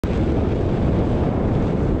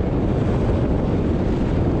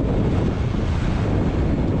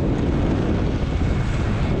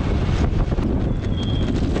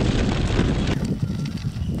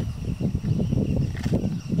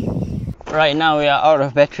Right now we are out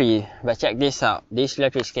of battery, but check this out. This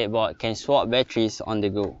electric skateboard can swap batteries on the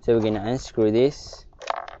go. So we're gonna unscrew this,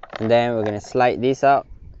 and then we're gonna slide this out,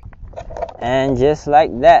 and just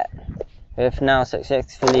like that, we've now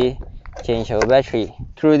successfully changed our battery.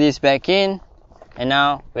 Screw this back in, and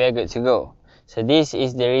now we're good to go. So this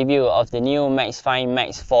is the review of the new Maxfind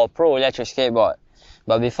MAX for Pro Electric Skateboard.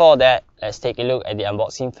 But before that, let's take a look at the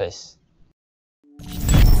unboxing first.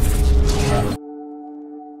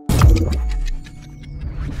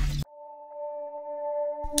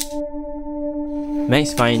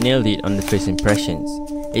 Maxfind nailed it on the first impressions.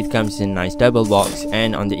 It comes in a nice double box,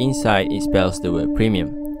 and on the inside it spells the word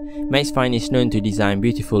premium. Maxfind is known to design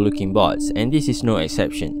beautiful looking boards, and this is no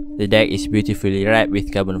exception. The deck is beautifully wrapped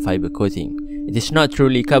with carbon fiber coating. It is not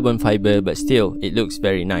truly carbon fiber, but still it looks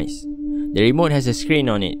very nice. The remote has a screen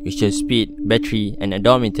on it which shows speed, battery and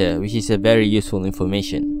odometer, which is a very useful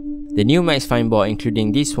information. The new Maxfind board,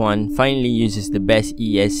 including this one, finally uses the best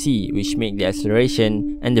ESC, which make the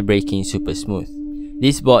acceleration and the braking super smooth.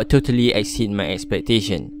 This board totally exceeds my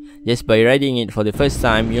expectation. Just by riding it for the first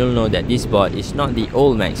time, you'll know that this board is not the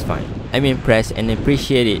old Maxfind. I'm impressed and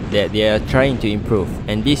appreciate it that they are trying to improve,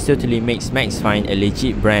 and this totally makes Maxfind a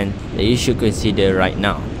legit brand that you should consider right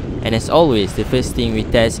now. And as always, the first thing we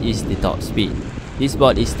test is the top speed. This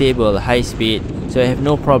board is stable at high speed, so I have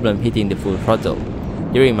no problem hitting the full throttle.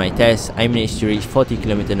 During my test, I managed to reach 40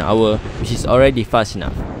 km/h, which is already fast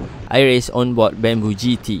enough. I raced onboard Bamboo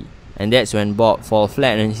GT, and that's when Bob fall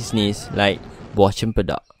flat on his knees like buah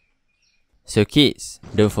cempedak. So kids,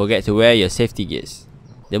 don't forget to wear your safety gears.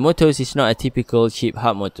 The motor is not a typical cheap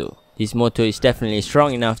hard motor. This motor is definitely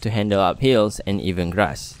strong enough to handle up hills and even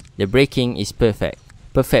grass. The braking is perfect.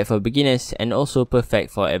 Perfect for beginners and also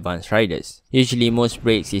perfect for advanced riders. Usually most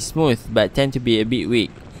brakes is smooth but tend to be a bit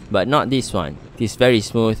weak, but not this one. It is very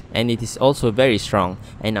smooth and it is also very strong,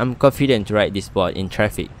 and I'm confident to ride this board in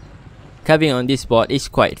traffic. Carving on this board is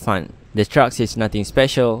quite fun. The trucks is nothing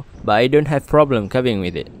special, but I don't have problem carving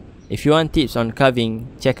with it. If you want tips on carving,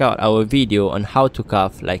 check out our video on how to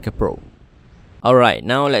carve like a pro. Alright,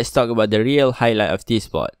 now let's talk about the real highlight of this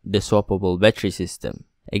board, the swappable battery system.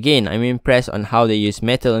 Again, I'm impressed on how they use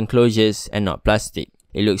metal enclosures and not plastic.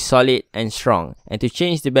 It looks solid and strong, and to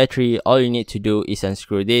change the battery, all you need to do is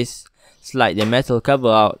unscrew this, slide the metal cover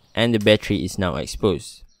out, and the battery is now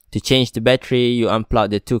exposed. To change the battery, you unplug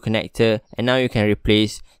the two connector, and now you can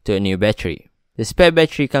replace to a new battery. The spare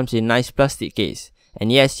battery comes in a nice plastic case,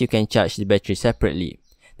 and yes, you can charge the battery separately.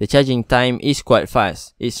 The charging time is quite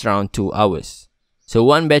fast, it's around 2 hours. So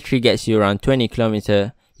one battery gets you around 20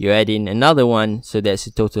 km, you add in another one, so that's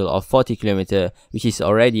a total of 40 km, which is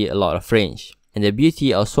already a lot of range. And the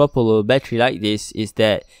beauty of swappable battery like this is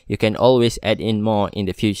that you can always add in more in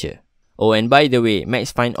the future. Oh, and by the way,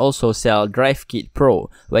 Maxfind also sell Drive Kit Pro,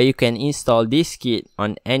 where you can install this kit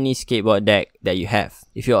on any skateboard deck that you have.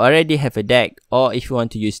 If you already have a deck, or if you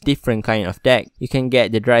want to use different kind of deck, you can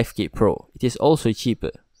get the Drive Kit Pro. It is also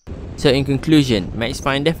cheaper. So in conclusion,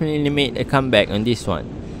 Maxfind definitely made a comeback on this one.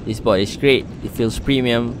 This board is great, it feels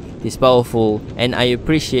premium, it is powerful, and I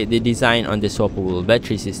appreciate the design on the swappable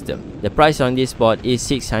battery system. The price on this board is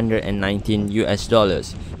 $619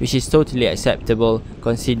 US, which is totally acceptable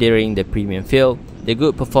considering the premium feel, the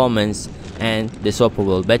good performance, and the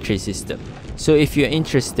swappable battery system. So if you're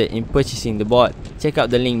interested in purchasing the board, check out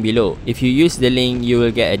the link below. If you use the link, you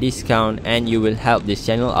will get a discount and you will help this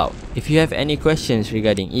channel out. If you have any questions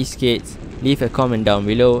regarding e-skates, leave a comment down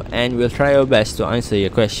below and we'll try our best to answer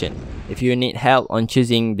your question. If you need help on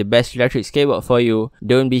choosing the best electric skateboard for you,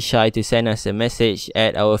 don't be shy to send us a message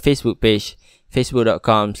at our Facebook page,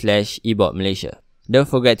 facebook.com/eboardmalaysia. Don't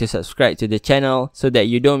forget to subscribe to the channel so that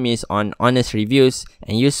you don't miss on honest reviews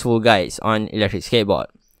and useful guides on electric skateboard.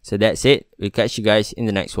 So that's it, we'll catch you guys in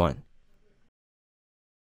the next one.